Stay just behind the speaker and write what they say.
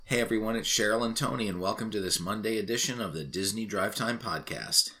Hey everyone, it's Cheryl and Tony, and welcome to this Monday edition of the Disney Drive Time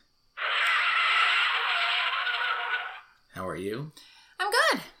Podcast. How are you? I'm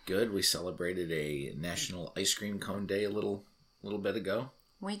good. Good. We celebrated a National Ice Cream Cone Day a little bit ago.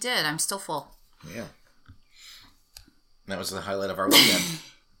 We did. I'm still full. Yeah. That was the highlight of our weekend.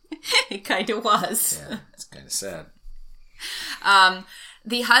 It kind of was. Yeah, it's kind of sad.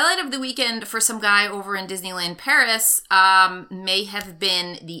 The highlight of the weekend for some guy over in Disneyland Paris may have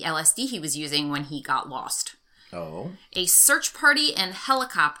been the LSD he was using when he got lost. Oh? A search party and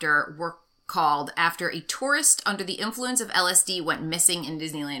helicopter were called after a tourist under the influence of LSD went missing in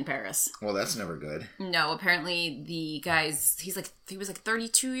Disneyland Paris. Well, that's never good. No, apparently the guy's, he was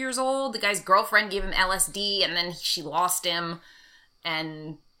 32 years old. The guy's girlfriend gave him LSD and then she lost him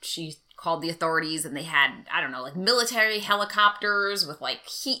and she called the authorities and they had, I don't know, like military helicopters with like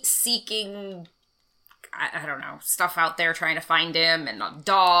heat-seeking, I don't know, stuff out there trying to find him, and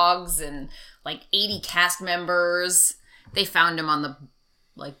dogs and like 80 cast members. They found him on the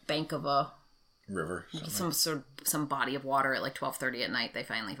like bank of a river, some body of water at like 12:30 at night. They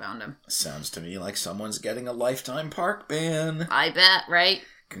finally found him. Sounds to me like someone's getting a lifetime park ban. I bet, right?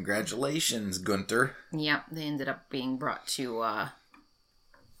 Congratulations, Gunther. Yeah, they ended up being brought to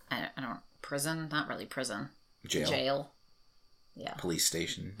I don't prison, not really prison. Jail. Yeah. Police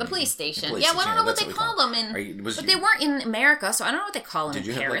station. The police station. Yeah, well, I don't know what they call them they weren't in America, so I don't know what they call them in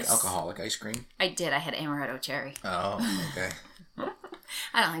Paris. Did you have like alcoholic ice cream? I did. I had amaretto cherry. Oh, okay.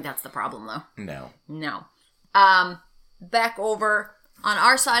 I don't think that's the problem though. No. Back over on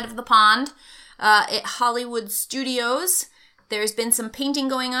our side of the pond, at Hollywood Studios, there's been some painting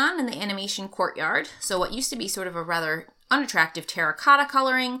going on in the animation courtyard. So what used to be sort of a rather unattractive terracotta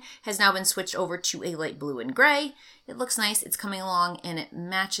coloring has now been switched over to a light blue and gray. It looks nice. It's coming along, and it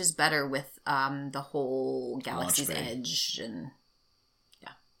matches better with the whole Galaxy's Edge and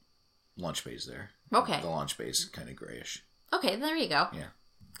yeah. Launch bay's there. Okay. The launch bay's kind of grayish. Okay, there you go. Yeah.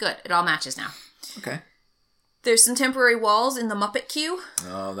 Good. It all matches now. Okay. There's some temporary walls in the Muppet queue.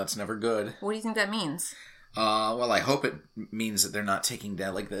 Oh, that's never good. What do you think that means? Well, I hope it means that they're not taking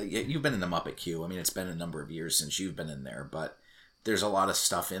down, like, you've been in the Muppet queue. I mean, it's been a number of years since you've been in there, but there's a lot of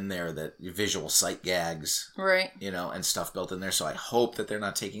stuff in there that, visual sight gags. Right. And stuff built in there, so I hope that they're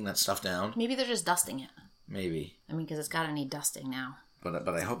not taking that stuff down. Maybe they're just dusting it. Maybe. I mean, because it's gotta need dusting now. But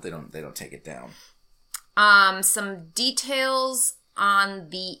I hope they don't take it down. Some details on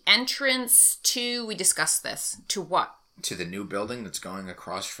the entrance to, we discussed this, to what? To the new building that's going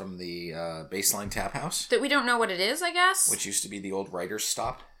across from the Baseline Tap House. That we don't know what it is, I guess? Which used to be the old Writer's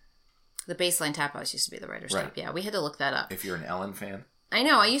Stop. The Baseline Tap House used to be the Writer's Stop. Yeah, we had to look that up. If you're an Ellen fan. I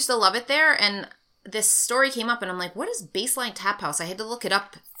know, I used to love it there, and this story came up, and I'm like, what is Baseline Tap House? I had to look it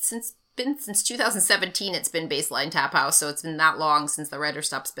up. Since 2017 it's been Baseline Tap House, so it's been that long since the Writer's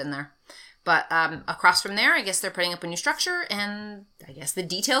Stop's been there. But across from there, I guess they're putting up a new structure, and I guess the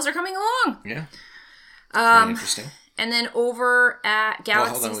details are coming along. Yeah. Very interesting. And then over at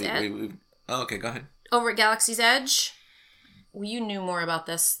Galaxy's Edge... okay, go ahead. Over at Galaxy's Edge, you knew more about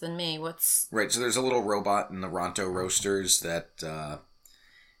this than me. Right, so there's a little robot in the Ronto Roasters that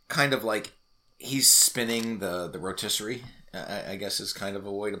kind of like... He's spinning the rotisserie, I guess is kind of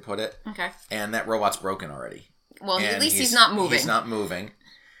a way to put it. Okay. And that robot's broken already. Well, at least he's not moving. He's not moving.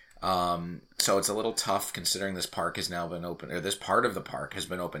 So it's a little tough considering this park has now been open, or this part of the park has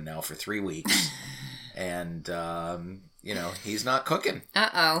been open now for 3 weeks. And, he's not cooking.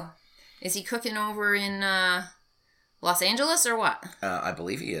 Uh-oh. Is he cooking over in Los Angeles or what? I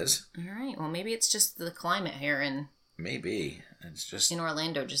believe he is. All right. Well, maybe it's just the climate here in... Maybe. It's just... In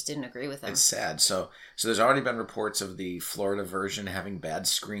Orlando just didn't agree with him. It's sad. So there's already been reports of the Florida version having bad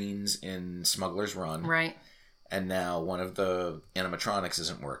screens in Smuggler's Run. Right. And now one of the animatronics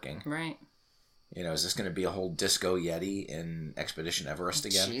isn't working. Right. Is this going to be a whole Disco Yeti in Expedition Everest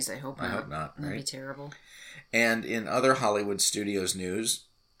again? Jeez, I hope not. I hope not. That'd right? be terrible. And in other Hollywood Studios news,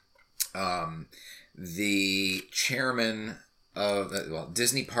 the chairman of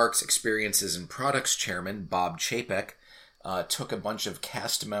Disney Parks Experiences and Products chairman, Bob Chapek, took a bunch of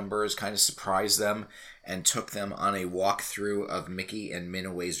cast members, kind of surprised them, and took them on a walkthrough of Mickey and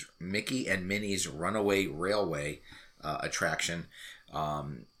Minnie's Runaway Railway attraction.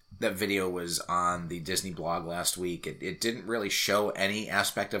 That video was on the Disney blog last week. It didn't really show any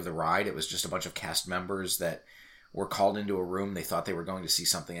aspect of the ride. It was just a bunch of cast members that were called into a room. They thought they were going to see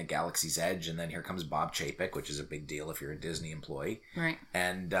something at Galaxy's Edge, and then here comes Bob Chapek, which is a big deal if you're a Disney employee. Right.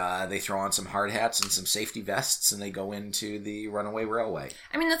 And they throw on some hard hats and some safety vests, and they go into the Runaway Railway.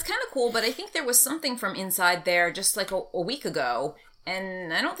 I mean, that's kind of cool, but I think there was something from inside there just like a week ago,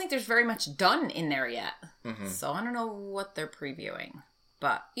 and I don't think there's very much done in there yet. Mm-hmm. So I don't know what they're previewing.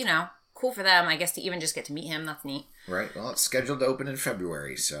 But, cool for them, I guess, to even just get to meet him. That's neat. Right. Well, it's scheduled to open in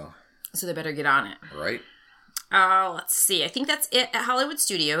February, so... So they better get on it. Right. Let's see. I think that's it at Hollywood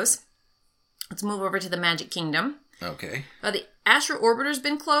Studios. Let's move over to the Magic Kingdom. Okay. The Astro Orbiter's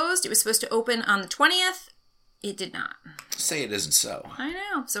been closed. It was supposed to open on the 20th. It did not. Say it isn't so. I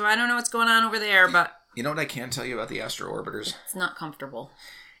know. So I don't know what's going on over there, but... You know what I can tell you about the Astro Orbiters? It's not comfortable.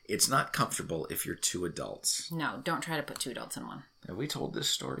 It's not comfortable if you're two adults. No, don't try to put two adults in one. Have we told this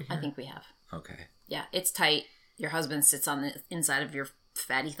story here? I think we have. Okay. Yeah, it's tight. Your husband sits on the inside of your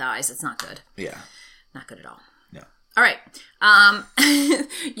fatty thighs. It's not good. Yeah. Not good at all. No. All right.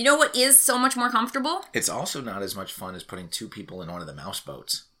 You know what is so much more comfortable? It's also not as much fun as putting two people in one of the mouse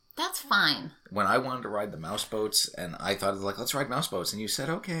boats. That's fine. When I wanted to ride the mouse boats, and I thought, let's ride mouse boats, and you said,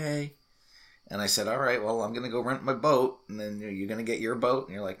 okay. And I said, all right, well, I'm going to go rent my boat, and then you're going to get your boat.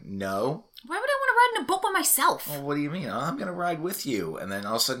 And you're like, no. Why would I want to ride in a boat by myself? Well, what do you mean? I'm going to ride with you. And then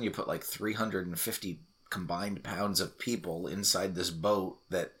all of a sudden you put 350 combined pounds of people inside this boat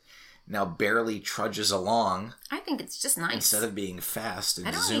that now barely trudges along. I think it's just nice. Instead of being fast and zoomy.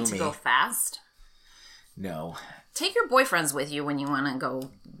 I don't need to go fast. No. Take your boyfriends with you when you want to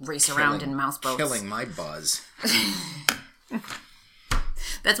go race around in mouse boats. Killing my buzz.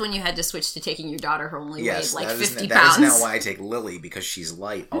 That's when you had to switch to taking your daughter who only weighed 50 pounds. That is now why I take Lily, because she's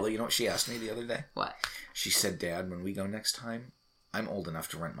light. Although, you know what she asked me the other day? What? She said, Dad, when we go next time, I'm old enough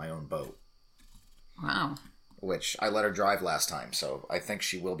to rent my own boat. Wow. Which I let her drive last time, so I think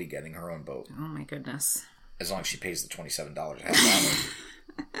she will be getting her own boat. Oh my goodness. As long as she pays the $27 a half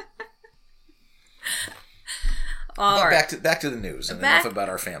hour. Back to the news, and enough about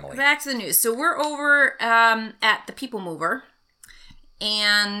our family. Back to the news. So we're over at the People Mover,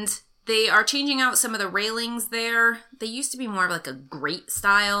 and they are changing out some of the railings there. They used to be more of like a grate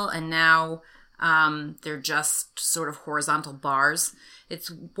style, and now they're just sort of horizontal bars.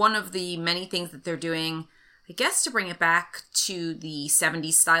 It's one of the many things that they're doing, I guess, to bring it back to the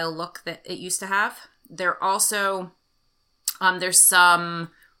 70s style look that it used to have. They're also, there's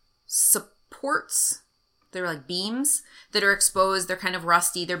some supports, they're like beams that are exposed. They're kind of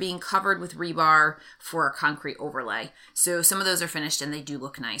rusty. They're being covered with rebar for a concrete overlay. So some of those are finished and they do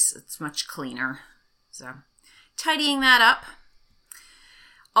look nice. It's much cleaner. So tidying that up.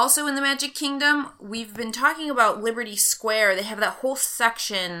 Also in the Magic Kingdom, we've been talking about Liberty Square. They have that whole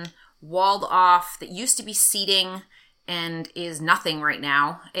section walled off that used to be seating and is nothing right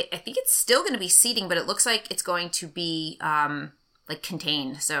now. I think it's still going to be seating, but it looks like it's going to be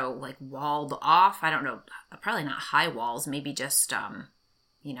contained. So like walled off. I don't know. Probably not high walls. Maybe just, like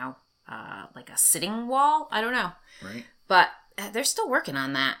a sitting wall. I don't know. Right. But they're still working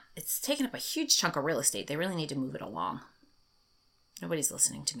on that. It's taken up a huge chunk of real estate. They really need to move it along. Nobody's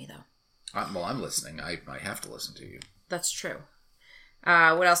listening to me, though. Well, I'm listening. I have to listen to you. That's true.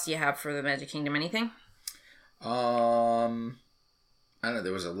 What else do you have for the Magic Kingdom? Anything? I don't know.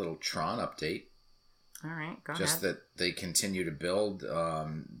 There was a little Tron update. All right, go Just ahead. that they continue to build.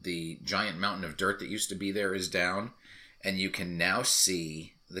 The giant mountain of dirt that used to be there is down, and you can now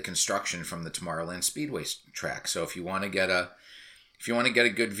see the construction from the Tomorrowland Speedway track. So if you want to get a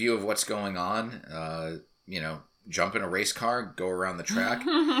good view of what's going on, jump in a race car, go around the track.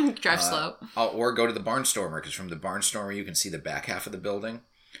 Drive slow. Or go to the Barnstormer, because from the Barnstormer you can see the back half of the building.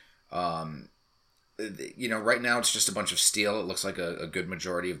 Right now it's just a bunch of steel. It looks like a good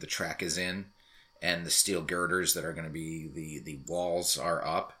majority of the track is in, and the steel girders that are going to be the walls are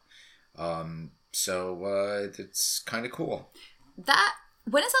up. So it's kind of cool.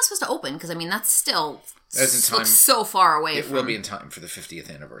 When is that supposed to open? Because, that's still As in time, so far away It will be in time for the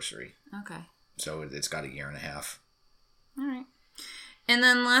 50th anniversary. Okay. So it's got a year and a half. All right. And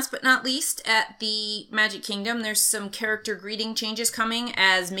then last but not least, at the Magic Kingdom, there's some character greeting changes coming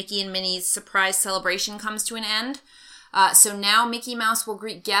as Mickey and Minnie's surprise celebration comes to an end. So now Mickey Mouse will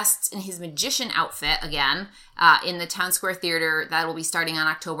greet guests in his magician outfit again in the Town Square Theater. That will be starting on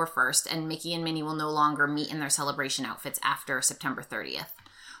October 1st, and Mickey and Minnie will no longer meet in their celebration outfits after September 30th.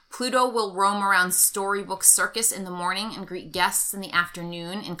 Pluto will roam around Storybook Circus in the morning and greet guests in the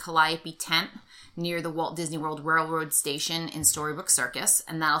afternoon in Calliope Tent near the Walt Disney World Railroad Station in Storybook Circus,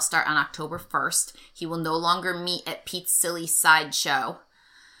 and that'll start on October 1st. He will no longer meet at Pete's Silly Sideshow.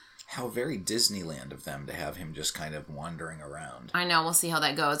 How very Disneyland of them to have him just kind of wandering around. I know, we'll see how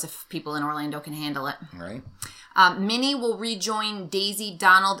that goes if people in Orlando can handle it. Right. Minnie will rejoin Daisy,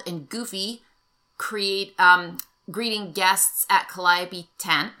 Donald, and Goofy, greeting guests at Calliope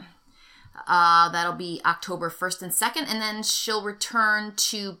Tent. That'll be October 1st and 2nd, and then she'll return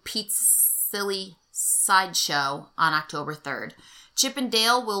to Pete's Silly Sideshow on October 3rd. Chip and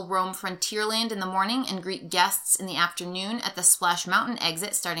Dale will roam Frontierland in the morning and greet guests in the afternoon at the Splash Mountain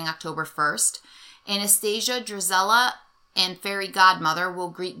exit starting October 1st. Anastasia, Drizella, and Fairy Godmother will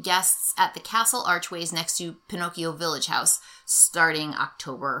greet guests at the castle archways next to Pinocchio Village House starting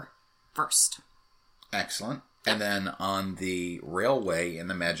October 1st. Excellent. And then on the railway in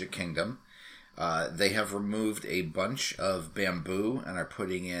the Magic Kingdom, they have removed a bunch of bamboo and are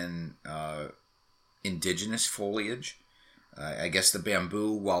putting in indigenous foliage. I guess the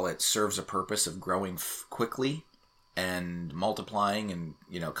bamboo, while it serves a purpose of growing quickly and multiplying and,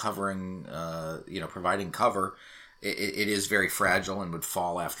 covering, providing cover, it is very fragile and would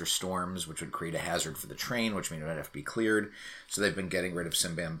fall after storms, which would create a hazard for the train, which means it would have to be cleared. So they've been getting rid of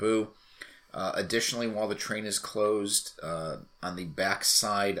some bamboo. Additionally, while the train is closed, on the back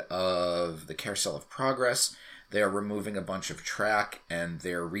side of the Carousel of Progress, they are removing a bunch of track and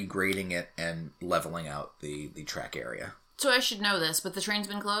they're regrading it and leveling out the track area. So I should know this, but the train's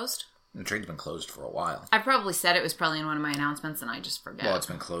been closed? The train's been closed for a while. I probably said it was probably in one of my announcements and I just forgot. Well, it's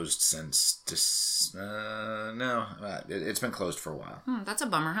been closed since... it's been closed for a while. That's a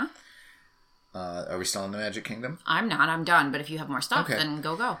bummer, huh? Are we still in the Magic Kingdom? I'm not. I'm done. But if you have more stuff, then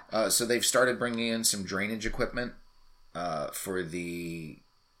go. So they've started bringing in some drainage equipment for the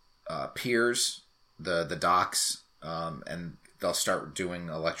piers, the docks, and they'll start doing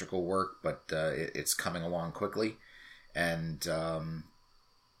electrical work, but it's coming along quickly. And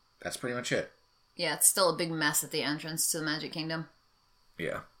that's pretty much it. Yeah, it's still a big mess at the entrance to the Magic Kingdom.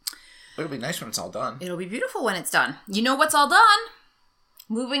 Yeah. But it'll be nice when it's all done. It'll be beautiful when it's done. You know what's all done?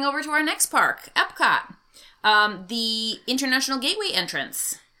 Moving over to our next park, Epcot. The International Gateway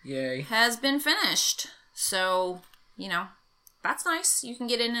entrance has been finished. So, that's nice. You can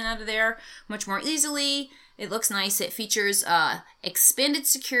get in and out of there much more easily. It looks nice. It features expanded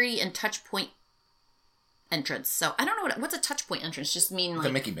security and touch point entrance. So, I don't know what's a touch point entrance. Just mean like...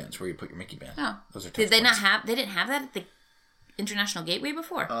 The Mickey bands, where you put your Mickey band. Oh. Those are touch Did they points. They didn't have that at the International Gateway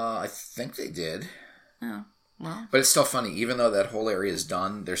before? I think they did. Oh. Well. But it's still funny, even though that whole area is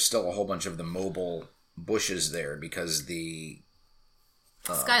done, there's still a whole bunch of the mobile bushes there because the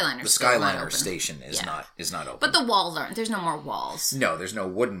Skyliner station is not open. But the walls aren't. There's no more walls. No, there's no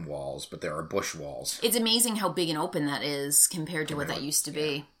wooden walls, but there are bush walls. It's amazing how big and open that is compared to what that used to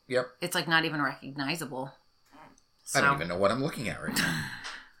be. Yep. It's like not even recognizable. So. I don't even know what I'm looking at right now.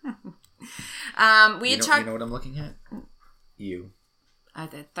 You know what I'm looking at? You. I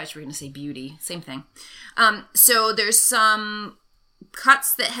thought you were going to say beauty. Same thing. So there's some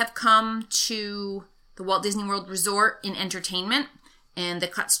cuts that have come to the Walt Disney World Resort in entertainment, and the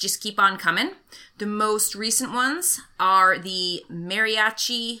cuts just keep on coming. The most recent ones are the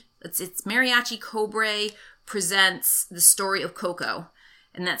Mariachi. It's Mariachi Cobre presents the story of Coco,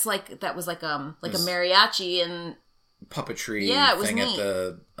 and that was like a mariachi and puppetry thing neat.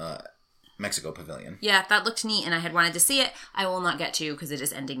 At the Mexico Pavilion. Yeah, that looked neat, and I had wanted to see it. I will not get to because it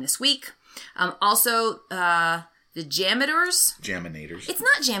is ending this week. Also, the Jaminators. Jaminators. It's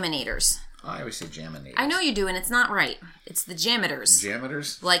not Jaminators. I always say Jaminators. I know you do, and it's not right. It's the Jaminators.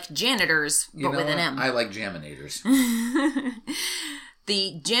 Jaminators? Like janitors, but with an M. I like Jaminators.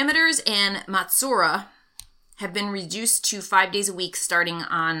 The Jaminators and Matsura have been reduced to 5 days a week starting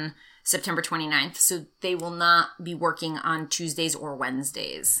on September 29th, so they will not be working on Tuesdays or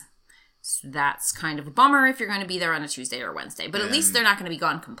Wednesdays. So that's kind of a bummer if you're going to be there on a Tuesday or Wednesday. But at least they're not going to be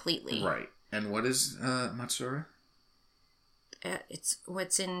gone completely. Right. And what is Matsura? It's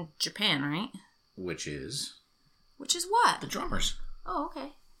what's in Japan, right? Which is what? The drummers. Oh,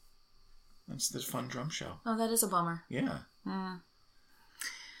 okay. That's this fun drum show. Oh, that is a bummer. Yeah.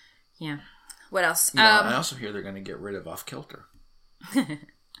 Yeah. What else? I also hear they're going to get rid of Off Kilter.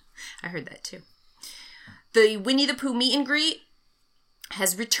 I heard that too. The Winnie the Pooh meet and greet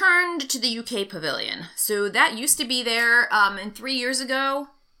has returned to the UK Pavilion. So that used to be there, and 3 years ago,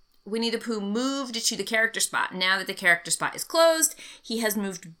 Winnie the Pooh moved to the character spot. Now that the character spot is closed, he has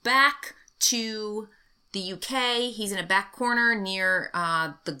moved back to the UK. He's in a back corner near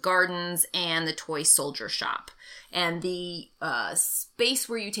the gardens and the toy soldier shop. And the space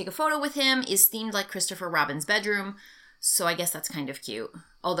where you take a photo with him is themed like Christopher Robin's bedroom. So I guess that's kind of cute.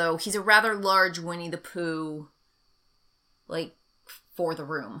 Although he's a rather large Winnie the Pooh, like, for the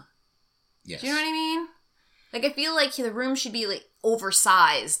room. Yes. Do you know what I mean? Like, I feel like the room should be, like,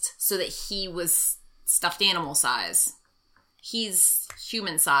 oversized so that he was stuffed animal size. He's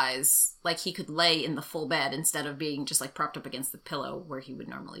human size. Like, he could lay in the full bed instead of being just, like, propped up against the pillow where he would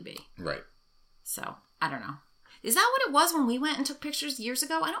normally be. Right. So, I don't know. Is that what it was when we went and took pictures years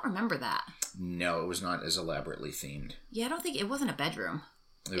ago? I don't remember that. No, it was not as elaborately themed. Yeah, I don't think... It wasn't a bedroom.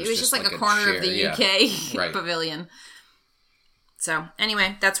 It was just like a corner chair, of the UK pavilion. So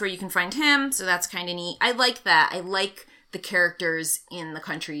anyway, that's where you can find him. So that's kind of neat. I like that. I like the characters in the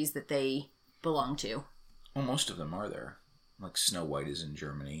countries that they belong to. Well, most of them are there. Like Snow White is in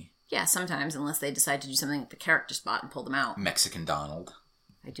Germany. Yeah, sometimes, unless they decide to do something at the character spot and pull them out. Mexican Donald.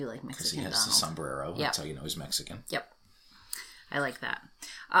 I do like Mexican Donald. Because he has the sombrero. Yep. That's how you know he's Mexican. Yep. I like that.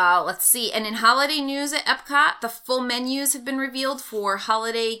 Let's see. And in holiday news at Epcot, the full menus have been revealed for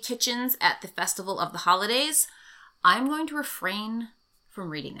holiday kitchens at the Festival of the Holidays. I'm going to refrain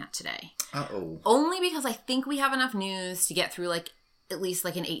from reading that today. Uh-oh. Only because I think we have enough news to get through like at least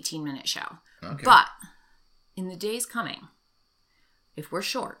like an 18-minute show. Okay. But in the days coming, if we're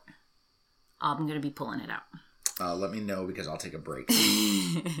short, I'm going to be pulling it out. Let me know because I'll take a break.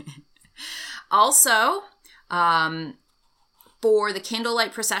 Also, for the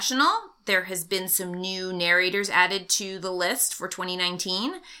Candlelight Processional, there has been some new narrators added to the list for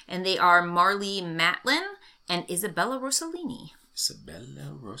 2019, and they are Marlee Matlin and Isabella Rossellini.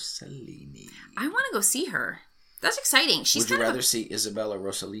 Isabella Rossellini. I want to go see her. That's exciting. Would you rather see Isabella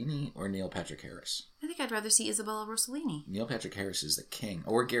Rossellini or Neil Patrick Harris? I think I'd rather see Isabella Rossellini. Neil Patrick Harris is the king.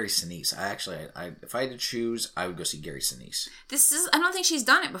 Or Gary Sinise. If I had to choose, I would go see Gary Sinise. I don't think she's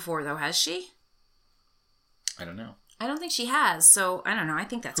done it before, though, has she? I don't know. I don't think she has, so I don't know. I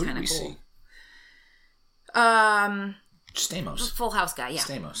think that's kind of cool. See? Stamos. Full House guy, yeah.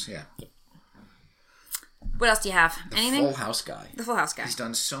 Stamos, yeah. What else do you have? Anything? Full House guy. The Full House guy. He's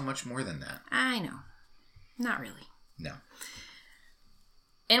done so much more than that. I know. Not really. No.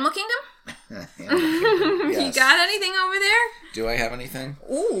 Animal Kingdom? Animal Kingdom. Yes. You got anything over there? Do I have anything?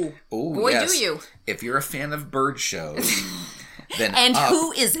 Ooh. Boy, yes. do you. If you're a fan of bird shows, then and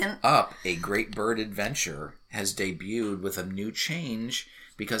who isn't? Up, A Great Bird Adventure has debuted with a new change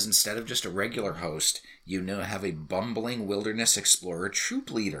because instead of just a regular host, you now have a bumbling wilderness explorer troop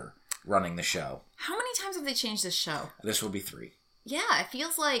leader running the show. How many times have they changed this show? This will be 3. Yeah, it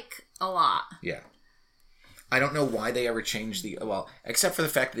feels like a lot. Yeah. I don't know why they ever changed except for the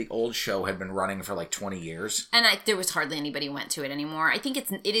fact that the old show had been running for like 20 years. And there was hardly anybody who went to it anymore. I think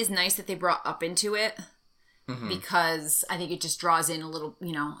it is nice that they brought Up into it because I think it just draws in a little,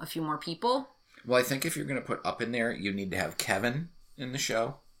 a few more people. Well, I think if you're going to put Up in there, you need to have Kevin in the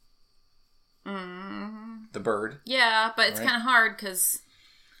show. Mm-hmm. The bird. Yeah, but it's kind of hard because...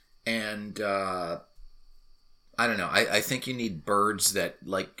 And, I don't know. I think you need birds that,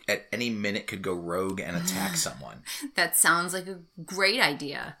 like, at any minute could go rogue and attack someone. That sounds like a great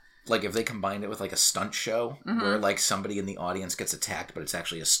idea. Like, if they combined it with, like, a stunt show where, like, somebody in the audience gets attacked, but it's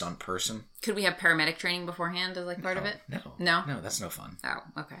actually a stunt person. Could we have paramedic training beforehand as, like, part of it? No. No? No, that's no fun.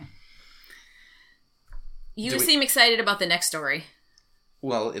 Oh, okay. You seem excited about the next story.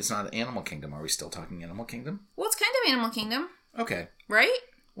 Well, it's not Animal Kingdom. Are we still talking Animal Kingdom? Well, it's kind of Animal Kingdom. Okay. Right?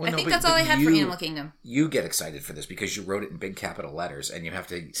 Well, I think that's all I had for Animal Kingdom. You get excited for this because you wrote it in big capital letters and you have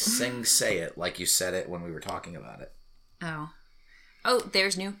to say it like you said it when we were talking about it. Oh,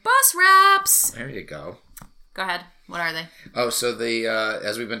 there's new bus wraps. There you go. Go ahead. What are they? Oh, so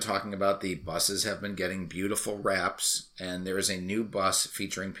as we've been talking about, the buses have been getting beautiful wraps, and there is a new bus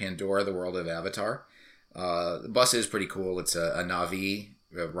featuring Pandora, the World of Avatar. The bus is pretty cool. It's a Na'vi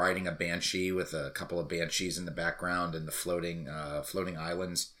riding a banshee with a couple of banshees in the background and the floating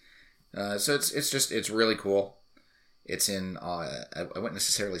islands. So it's really cool. It's in I wouldn't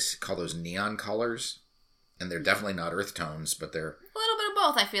necessarily call those neon colors, and they're definitely not earth tones, but they're a little bit of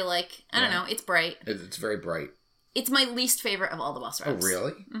both. I feel like I don't know. It's bright. It's very bright. It's my least favorite of all the bus wraps. Oh,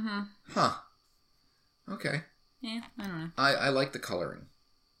 really? Mm-hmm. Huh. Okay. Yeah, I don't know. I like the coloring.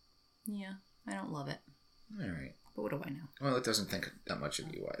 Yeah, I don't love it. All right. But what do I know? Well, it doesn't think that much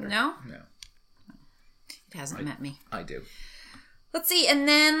of you either. No? No. It hasn't met me. I do. Let's see, and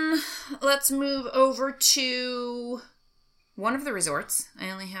then let's move over to one of the resorts. I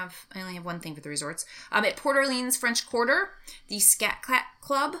only have one thing for the resorts. At Port Orleans French Quarter, the Scat Cat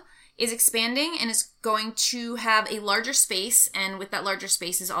Club is expanding and is going to have a larger space, and with that larger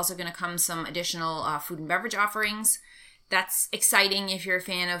space is also going to come some additional food and beverage offerings. That's exciting if you're a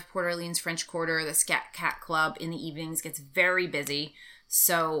fan of Port Orleans French Quarter. The Scat Cat Club in the evenings gets very busy,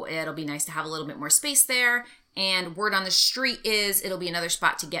 so it'll be nice to have a little bit more space there. And word on the street is it'll be another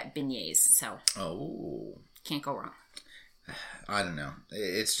spot to get beignets, so can't go wrong. I don't know.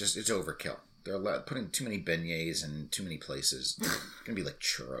 It's overkill. They're putting too many beignets in too many places. It's gonna be like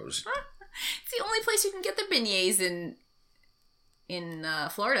churros. It's the only place you can get the beignets in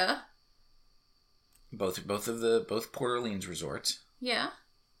Florida. Both Port Orleans resorts. Yeah.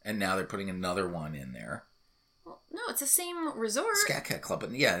 And now they're putting another one in there. Well, no, it's the same resort. Scat Cat Club,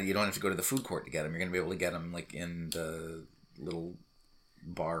 but yeah, you don't have to go to the food court to get them. You're gonna be able to get them like in the little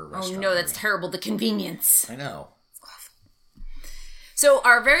bar or restaurant. Oh no, that's terrible. The convenience. I know. It's awful. So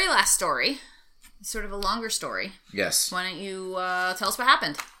our very last story, sort of a longer story. Yes. Why don't you tell us what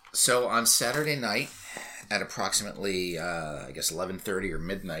happened? So on Saturday night at approximately, I guess 11:30 or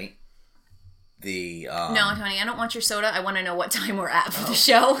midnight, the... No, Tony, I don't want your soda. I want to know what time we're at for the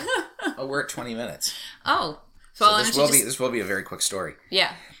show. We're at 20 minutes. Oh. So this will be a very quick story.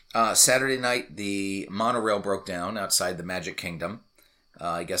 Yeah. Saturday night, the monorail broke down outside the Magic Kingdom.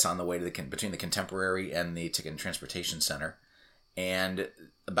 I guess on the way to between the Contemporary and the Ticket and Transportation Center. And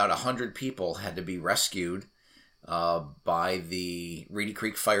about 100 people had to be rescued by the Reedy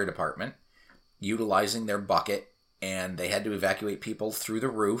Creek Fire Department, utilizing their bucket, and they had to evacuate people through the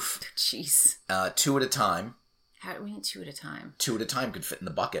roof. Jeez. 2 at a time. How do we mean 2 at a time? 2 at a time could fit in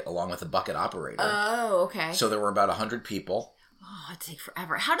the bucket, along with the bucket operator. Oh, okay. So there were about 100 people. Oh, it'd take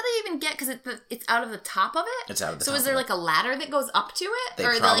forever. How do they even get, because it's out of the top of it? It's out of the top. So is there like a ladder that goes up to it?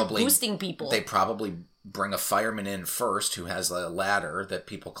 Or are they like boosting people? They probably bring a fireman in first who has a ladder that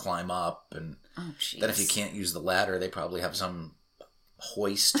people climb up. And then if you can't use the ladder, they probably have some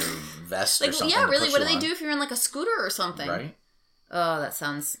hoist or vest or something. Yeah, really, what do they do if you're in like a scooter or something? Right. Oh, that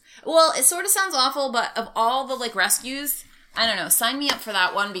sounds... Well, it sort of sounds awful, but of all the like rescues, I don't know, sign me up for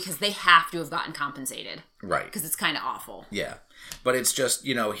that one because they have to have gotten compensated. Right. Because it's kind of awful. Yeah. But it's just,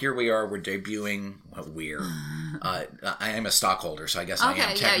 here we are, we're debuting, I am a stockholder, so I guess I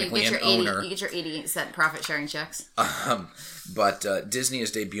am technically an owner. You get your 88-cent profit-sharing checks. But Disney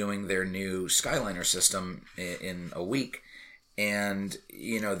is debuting their new Skyliner system in a week, and,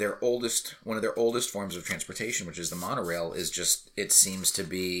 one of their oldest forms of transportation, which is the monorail, is just, it seems to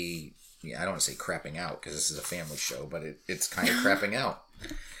be, I don't want to say crapping out, because this is a family show, but it's kind of crapping out.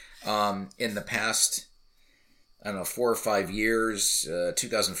 In the past... 4 or 5 years.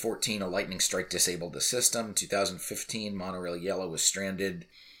 2014, a lightning strike disabled the system. 2015, Monorail Yellow was stranded.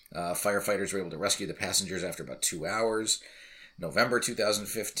 Firefighters were able to rescue the passengers after about 2 hours. November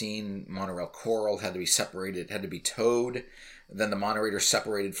 2015, Monorail Coral had to be towed. Then the monorail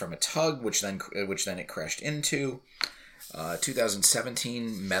separated from a tug, which then it crashed into.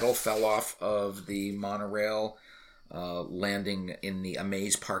 2017, metal fell off of the monorail, landing in the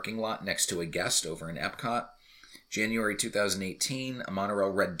Amaze parking lot next to a guest over in Epcot. January 2018, a monorail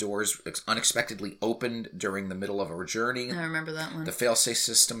red doors unexpectedly opened during the middle of our journey. I remember that one. The fail-safe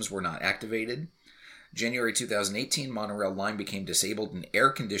systems were not activated. January 2018, monorail line became disabled and air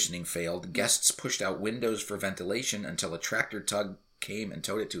conditioning failed. Guests pushed out windows for ventilation until a tractor tug came and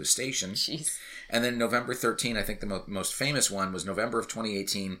towed it to a station. Jeez. And then November 13, I think the most famous one was November of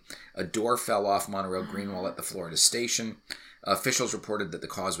 2018. A door fell off monorail Greenwall at the Florida station. Officials reported that the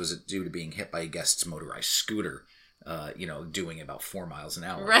cause was due to being hit by a guest's motorized scooter. Doing about 4 miles an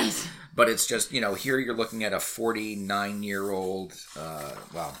hour. Right. But it's just, here you're looking at a 49-year-old,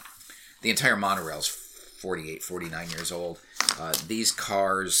 the entire monorail's 48, 49 years old. These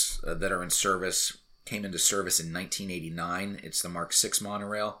cars that are in service came into service in 1989. It's the Mark 6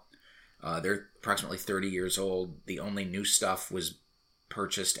 monorail. They're approximately 30 years old. The only new stuff was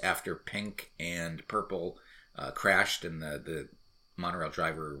purchased after Pink and Purple crashed and the monorail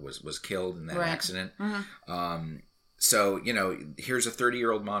driver was killed in that accident. Mm-hmm. So, here's a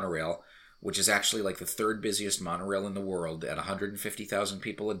 30-year-old monorail, which is actually like the third busiest monorail in the world at 150,000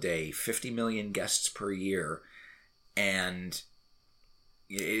 people a day, 50 million guests per year, and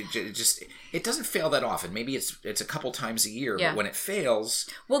it doesn't fail that often. Maybe it's a couple times a year, but when it fails,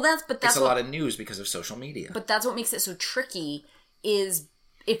 it's a lot of news because of social media. But that's what makes it so tricky is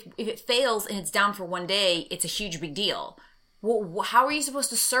if it fails and it's down for one day, it's a huge big deal. Well, how are you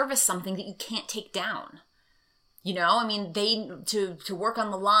supposed to service something that you can't take down? They to work on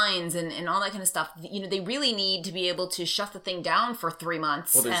the lines and all that kind of stuff. They really need to be able to shut the thing down for 3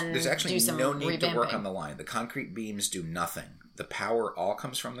 months. Well, there's actually no need to work on the line. The concrete beams do nothing. The power all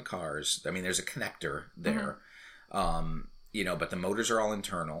comes from the cars. There's a connector there, but the motors are all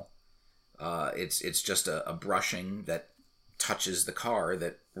internal. It's just a brushing that touches the car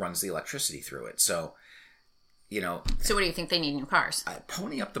that runs the electricity through it. So. So what do you think they need new cars?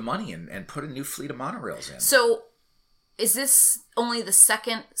 Pony up the money and put a new fleet of monorails in. So is this only the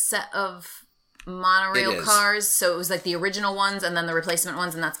second set of monorail cars? So it was like the original ones and then the replacement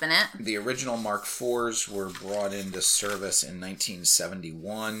ones and that's been it? The original Mark IVs were brought into service in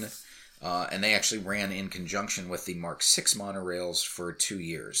 1971 and they actually ran in conjunction with the Mark VI monorails for 2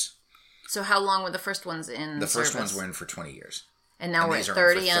 years. So how long were the first ones in service? The first ones were in for 20 years. And now we're at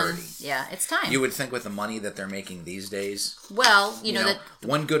 30, and yeah, it's time. You would think with the money that they're making these days... Well, you know that...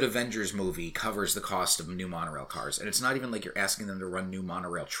 One good Avengers movie covers the cost of new monorail cars. And it's not even like you're asking them to run new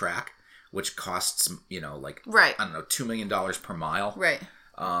monorail track, which costs, right. I don't know, $2 million per mile. Right.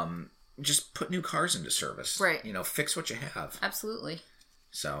 Just put new cars into service. Right. Fix what you have. Absolutely.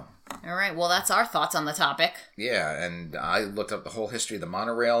 So. All right. Well, that's our thoughts on the topic. Yeah, and I looked up the whole history of the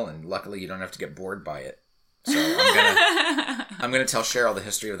monorail, and luckily you don't have to get bored by it. So I'm gonna tell Cheryl the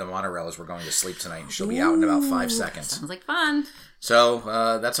history of the monorail as we're going to sleep tonight, and she'll be out in about 5 seconds. Sounds like fun.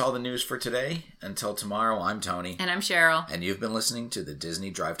 So that's all the news for today. Until tomorrow, I'm Tony. And I'm Cheryl. And you've been listening to the Disney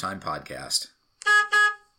Drive Time Podcast.